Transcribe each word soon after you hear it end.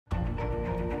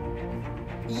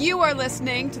You are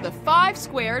listening to the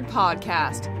FivesSquared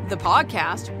podcast, the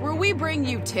podcast where we bring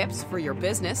you tips for your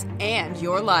business and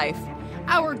your life.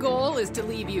 Our goal is to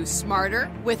leave you smarter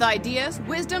with ideas,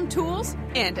 wisdom, tools,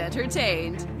 and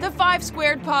entertained. The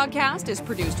FivesSquared podcast is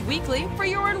produced weekly for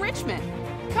your enrichment.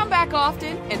 Come back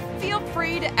often and feel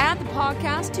free to add the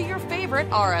podcast to your favorite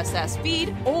RSS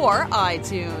feed or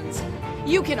iTunes.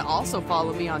 You can also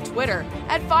follow me on Twitter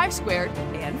at FivesSquared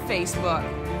and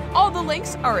Facebook. All the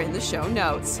links are in the show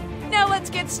notes. Now let's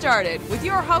get started with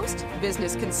your host,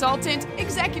 business consultant,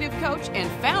 executive coach, and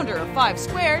founder of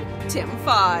FivesSquared, Tim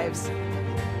Fives.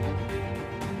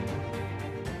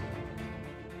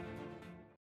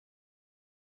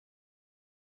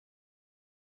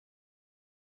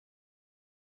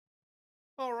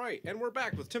 All right, and we're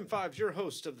back with Tim Fives, your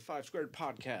host of the FivesSquared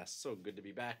podcast. So good to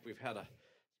be back. We've had some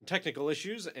technical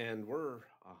issues, and we're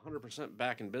 100%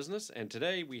 back in business. And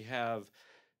today we have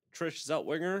Tricia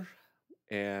Zeltwanger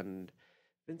and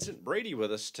Vincent Brady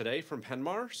with us today from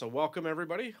Penn-Mar. So welcome,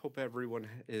 everybody. Hope everyone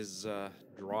is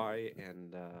dry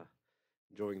and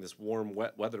enjoying this warm,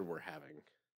 wet weather we're having.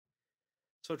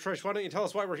 So, Trish, why don't you tell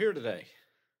us why we're here today?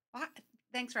 Well,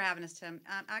 thanks for having us, Tim.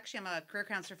 Actually, I'm a career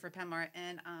counselor for Penn-Mar,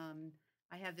 and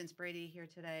I have Vince Brady here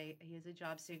today. He is a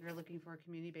job seeker looking for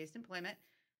community-based employment.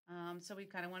 So we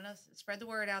kind of want to spread the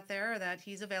word out there that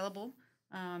he's available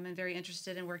and very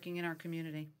interested in working in our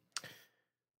community.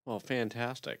 Well,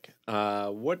 fantastic.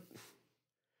 What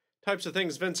types of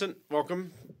things, Vincent?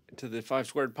 Welcome to the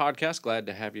FivesSquared podcast. Glad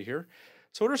to have you here.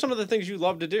 So what are some of the things you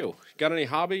love to do? Got any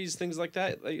hobbies, things like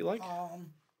that you like?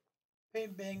 Play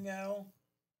bingo.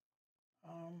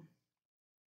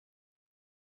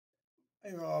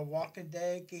 A Walking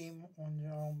Dead game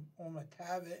on my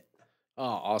tablet. Oh,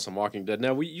 awesome. Walking Dead.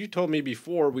 Now, you told me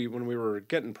before when we were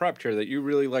getting prepped here that you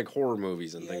really like horror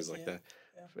movies and things like that.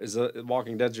 Yeah. Is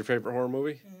Walking Dead's your favorite horror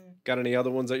movie? Mm-hmm. Got any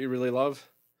other ones that you really love?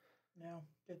 No,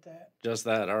 get that. Just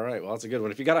that. All right. Well, that's a good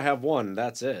one. If you got to have one,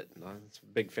 that's it. I'm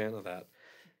a big fan of that.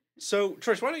 So,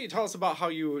 Trish, why don't you tell us about how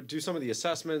you do some of the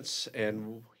assessments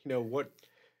and, how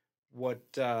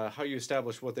you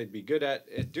establish what they'd be good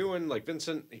at doing, like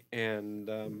Vincent and...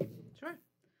 Sure.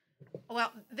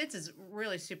 Well, Vince is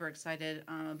really super excited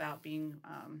about being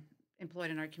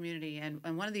employed in our community. And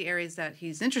one of the areas that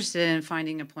he's interested in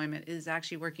finding employment is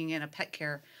actually working in a pet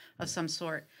care of some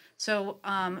sort. So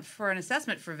for an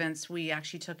assessment for Vince, we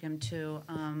actually took him to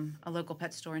a local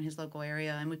pet store in his local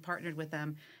area, and we partnered with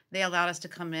them. They allowed us to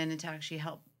come in and to actually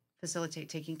help facilitate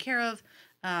taking care of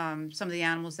some of the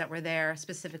animals that were there,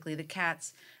 specifically the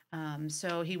cats.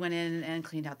 So he went in and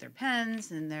cleaned out their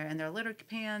pens and their litter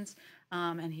pans,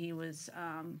 and he was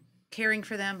caring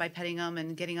for them by petting them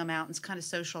and getting them out and kind of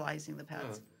socializing the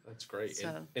pets. Oh, that's great.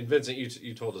 So, and Vincent,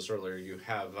 you told us earlier you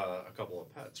have a couple of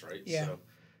pets, right? Yeah. So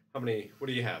what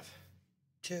do you have?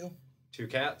 2. 2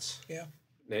 cats? Yeah.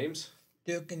 Names?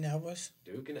 Duke and Elvis.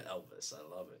 Duke and Elvis. I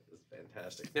love it. It's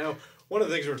fantastic. Now, one of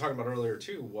the things we were talking about earlier,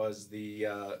 too, was the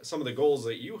some of the goals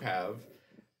that you have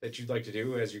that you'd like to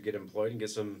do as you get employed and get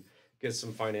some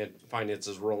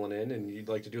finances rolling in, and you'd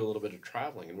like to do a little bit of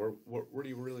traveling. And where do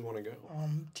you really want to go?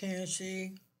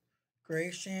 Tennessee,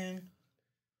 Grayson,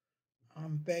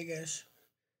 Vegas.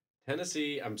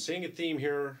 Tennessee. I'm seeing a theme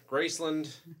here.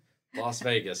 Graceland, Las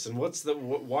Vegas. And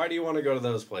why do you want to go to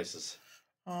those places?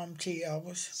 See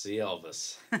Elvis. See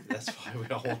Elvis. That's why we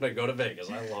all want to go to Vegas.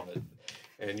 I love it.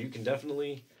 And you can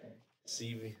definitely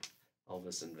see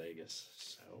Elvis in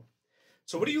Vegas.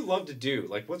 So what do you love to do?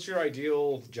 Like, what's your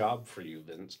ideal job for you,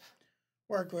 Vince?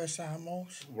 Work with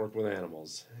animals. Work with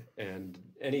animals. And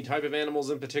any type of animals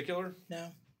in particular?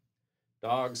 No.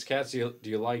 Dogs, cats? Do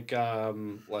you like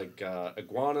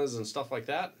iguanas and stuff like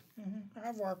that? Mm-hmm.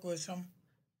 I've worked with some.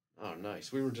 Oh,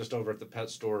 nice. We were just over at the pet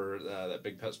store, that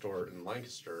big pet store in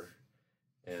Lancaster,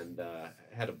 and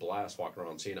had a blast walking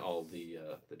around seeing all the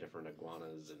different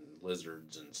iguanas and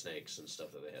lizards and snakes and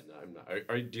stuff that they had.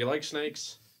 Do you like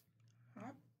snakes?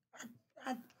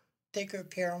 I take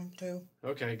good care of them too.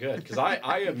 Okay, good. Because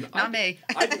I am not me.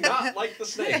 I do not like the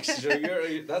snakes.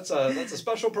 That's a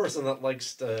special person that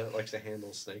likes to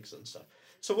handle snakes and stuff.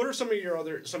 So, what are some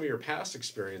of your past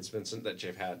experience, Vincent, that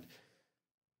you've had?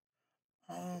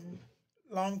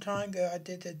 Long time ago, I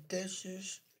did the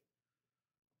dishes,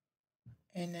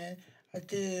 and then I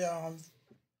did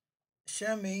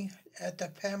semi at the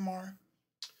Penn-Mar.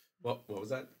 What was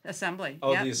that? Assembly.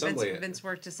 Oh, yep. The assembly. Vince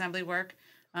worked assembly work,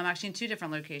 actually in 2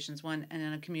 different locations, one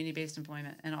in a community-based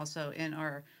employment and also in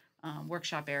our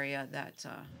workshop area that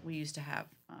we used to have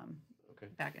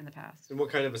back in the past. And what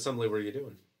kind of assembly were you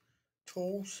doing?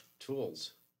 Tools.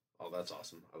 Oh, that's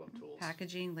awesome. I love tools.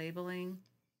 Packaging, labeling.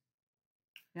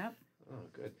 Yep. Oh,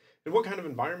 good. And what kind of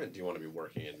environment do you want to be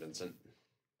working in, Vincent?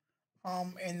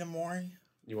 In the morning.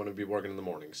 You want to be working in the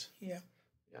mornings? Yeah.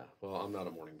 Yeah. Well, I'm not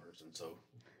a morning person, so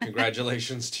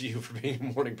congratulations to you for being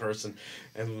a morning person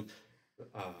and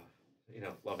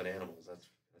loving animals. That's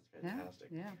fantastic.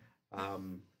 Yeah.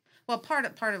 Um, Well, part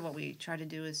of what we try to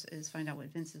do is find out what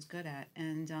Vince is good at,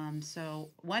 and so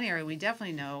one area we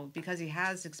definitely know because he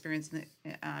has experience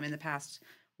in the past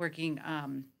working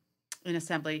in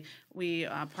assembly. We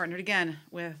partnered again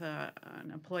with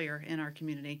an employer in our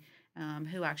community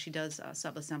who actually does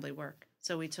sub-assembly work.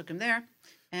 So we took him there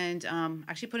and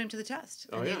actually put him to the test,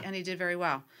 and he did very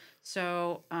well.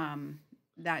 So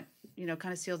that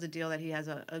kind of seals the deal that he has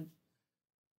a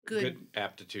good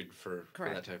aptitude for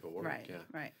that type of work. Right. Yeah.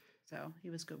 Right. So he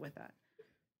was good with that.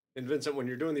 And Vincent, when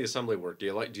you're doing the assembly work, do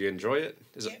you enjoy it?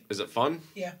 Is it fun?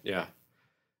 Yeah. Yeah.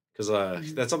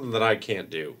 Because that's something that I can't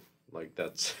do. Like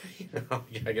that's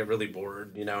I get really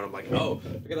bored, and I'm like, oh,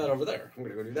 look at that over there. I'm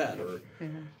gonna go do that or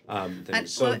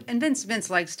and Vince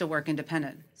likes to work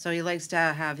independent, so he likes to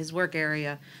have his work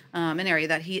area, an area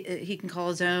that he can call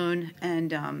his own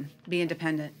and be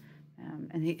independent,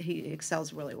 and he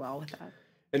excels really well with that.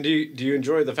 And do you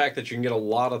enjoy the fact that you can get a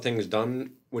lot of things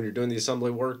done when you're doing the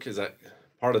assembly work? Is that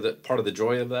part of the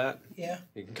joy of that? Yeah.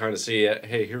 You can kind of see,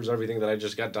 hey, here's everything that I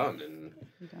just got done, and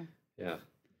yeah.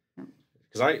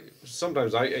 Because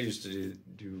sometimes I used to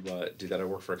do that. I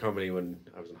worked for a company when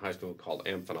I was in high school called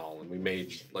Amphenol, and we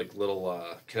made like little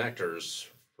connectors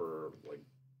for like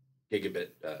gigabit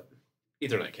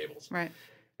Ethernet cables. Right.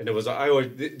 And it was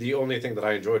the only thing that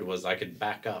I enjoyed was I could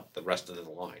back up the rest of the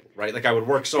line, right? Like I would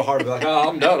work so hard to be like, oh,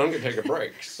 I'm done. I'm gonna take a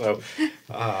break. So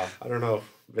I don't know,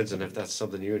 Vincent, if that's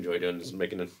something you enjoy doing is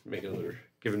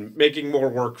making more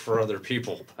work for other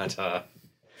people. But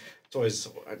it's always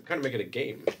I'm kind of making a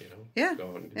game, Yeah.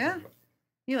 Going, yeah.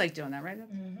 You like doing that, right?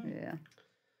 Mm-hmm. Yeah.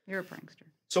 You're a prankster.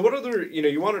 So what other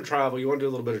you want to travel? You want to do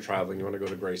a little bit of traveling. You want to go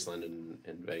to Graceland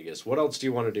and Vegas. What else do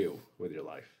you want to do with your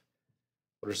life?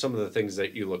 What are some of the things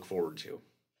that you look forward to?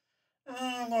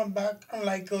 I'm going back.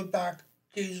 Go back to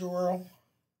Disney World.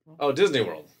 Oh, Disney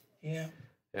World. Yeah.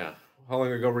 Yeah. How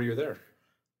long ago were you there?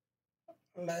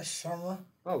 Last summer.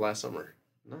 Oh, last summer.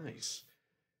 Nice.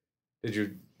 Did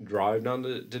you drive down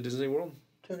to Disney World?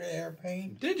 Took an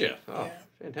airplane. Did you? Oh, Yeah.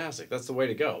 Fantastic. That's the way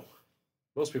to go.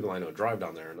 Most people I know drive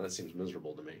down there, and that seems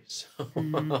miserable to me. So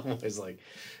I'm always like,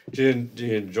 do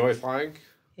you enjoy flying?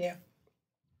 Yeah.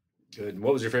 Good. And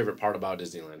what was your favorite part about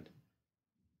Disneyland?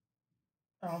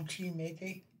 Team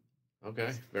Mickey.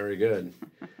 Okay, very good.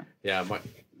 Yeah, my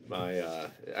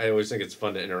I always think it's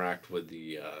fun to interact with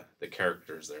the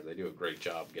characters there. They do a great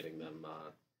job getting them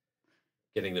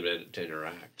to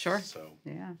interact. Sure. So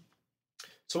yeah.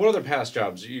 So what other past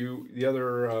jobs? You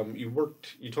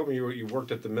told me you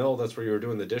worked at the mill. That's where you were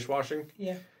doing the dishwashing.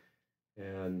 Yeah.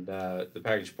 And the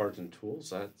packaged parts and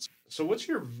tools. So what's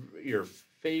your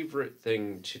favorite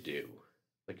thing to do?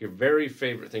 Like your very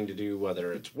favorite thing to do,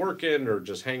 whether it's working or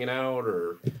just hanging out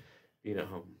or,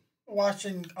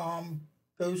 Watching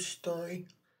Ghost Story.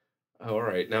 Oh, all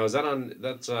right. Now is that on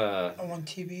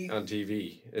TV? On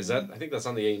TV. Is that I think that's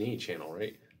on the A&E channel,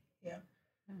 right? Yeah.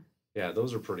 Yeah,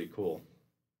 those are pretty cool.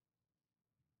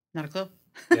 Not a clue.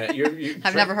 Yeah,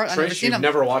 I've never heard. Trish, I've never seen them.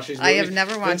 Never watched these movies? I have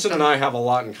never watched Vincent them. and I have a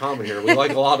lot in common here. We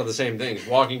like a lot of the same things: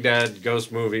 Walking Dead,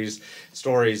 ghost movies,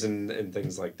 stories, and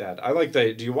things like that. I like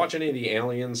do you watch any of the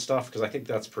alien stuff? Because I think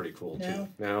that's pretty cool too.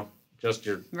 No, just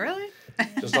really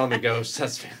just on the ghosts.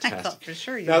 That's fantastic. I thought for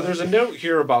sure you. Now there's a note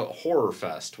here about Horror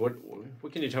Fest. What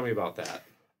can you tell me about that?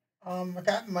 I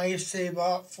got money to save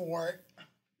up for it.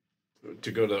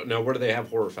 To go to now, where do they have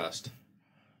Horror Fest?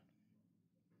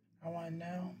 I want to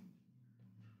know.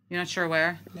 You're not sure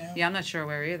where? No. Yeah, I'm not sure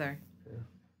where either. Yeah.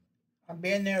 I've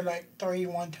been there like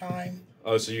 31 times.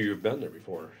 Oh, so you've been there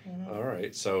before. Mm-hmm. All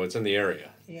right, so it's in the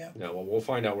area. Yeah. No, well, we'll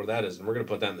find out where that is, and we're going to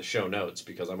put that in the show notes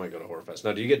because I might go to Horror Fest.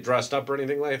 Now, do you get dressed up or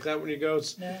anything like that when you go?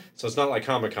 No. So it's not like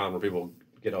Comic-Con where people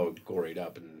get all goried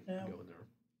up and No. go in there.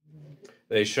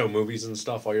 They show movies and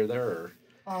stuff while you're there,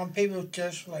 or? People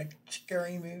just like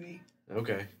scary movie.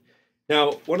 Okay.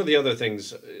 Now, one of the other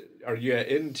things, are you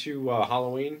into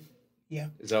Halloween? Yeah.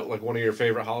 Is that like one of your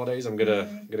favorite holidays? I'm gonna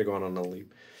go on a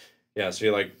leap. Yeah, so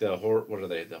you like the horror? What are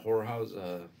they? The horror house?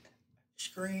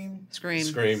 Scream.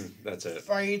 Scream. That's it.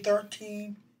 Friday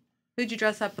 13. Who'd you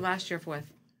dress up last year with?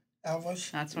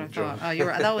 Elvis. That's what I thought. Oh,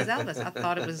 that was Elvis. I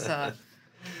thought it was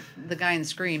the guy in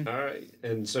Scream. All right,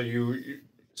 and so you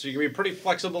can be pretty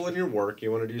flexible in your work.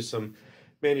 You want to do some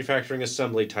manufacturing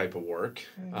assembly type of work,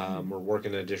 or work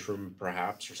in a dish room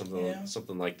perhaps, or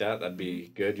something like that. That'd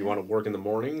be good. You want to work in the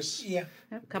mornings? Yeah.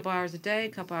 Yep, a couple hours a day, a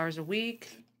couple hours a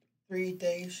week. 3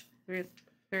 days.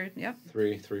 Period. Yep.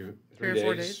 Three or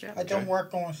 4 days. Yeah. I don't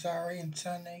work on Saturday and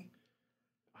Sunday.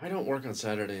 I don't work on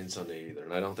Saturday and Sunday either,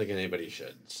 and I don't think anybody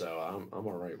should. So I'm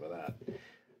all right with that.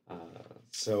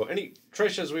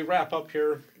 Trish, as we wrap up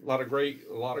here, a lot of great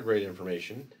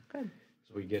information. Good.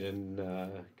 As we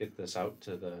get this out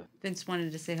to the. Vince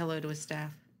wanted to say hello to his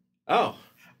staff. Oh.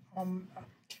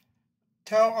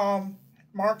 Tell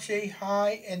Mark say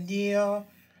hi, and Nia,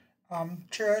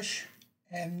 Trish,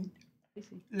 and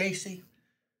Lacey.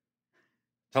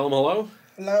 Tell them hello.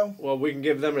 Hello. Well, we can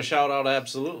give them a shout out,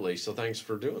 absolutely. So thanks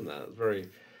for doing that. It's very,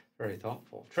 very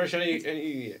thoughtful. Trish,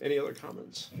 any other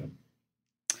comments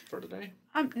for today?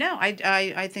 No,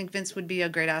 I think Vince would be a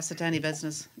great asset to any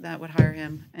business that would hire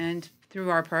him. And through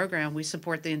our program, we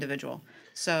support the individual.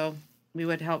 So we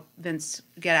would help Vince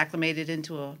get acclimated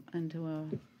into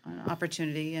an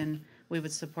opportunity, and we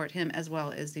would support him as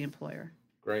well as the employer.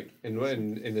 Great.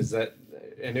 And is that?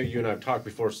 I know you and I have talked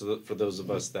before. So for those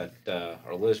of us that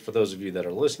for those of you that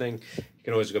are listening, you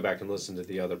can always go back and listen to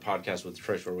the other podcast with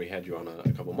Trish where we had you on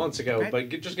a couple months ago. Right. But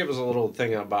just give us a little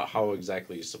thing about how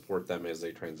exactly you support them as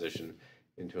they transition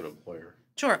into an employer.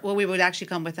 Sure. Well, we would actually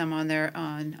come with them on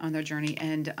their journey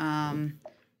and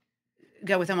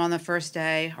go with them on the first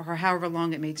day or however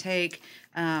long it may take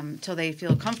till they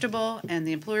feel comfortable and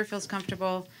the employer feels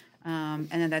comfortable, and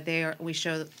then that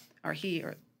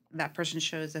that person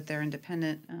shows that they're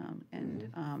independent, and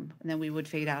then we would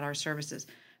fade out our services.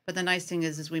 But the nice thing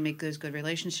is we make those good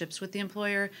relationships with the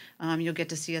employer. You'll get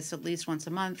to see us at least once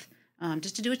a month,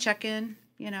 just to do a check-in.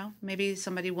 Maybe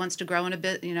somebody wants to grow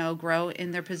grow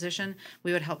in their position.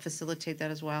 We would help facilitate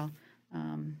that as well.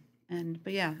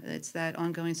 But yeah, it's that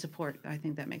ongoing support. I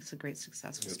think that makes a great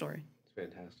successful story. It's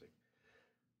fantastic.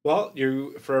 Well,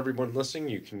 for everyone listening,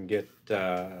 you can get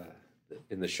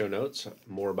in the show notes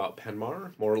more about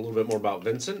Penn-Mar, a little bit more about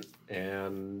Vincent,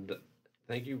 and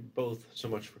thank you both so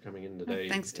much for coming in today.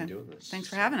 Thanks, Tim. And doing this. Thanks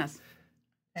for having us.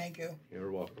 Thank you.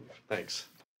 You're welcome. Thanks.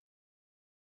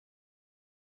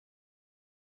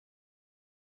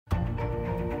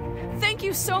 Thank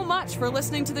you so much for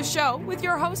listening to the show with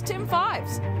your host, Tim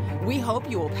Fives. We hope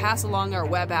you will pass along our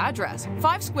web address,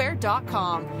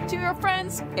 FivesSquared.com, to your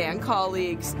friends and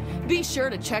colleagues. Be sure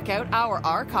to check out our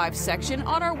archives section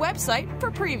on our website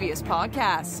for previous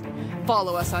podcasts.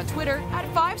 Follow us on Twitter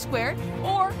at FivesSquared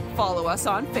or follow us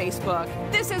on Facebook.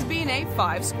 This has been a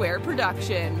FivesSquared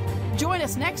production. Join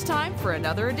us next time for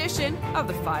another edition of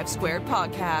the FivesSquared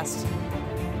podcast.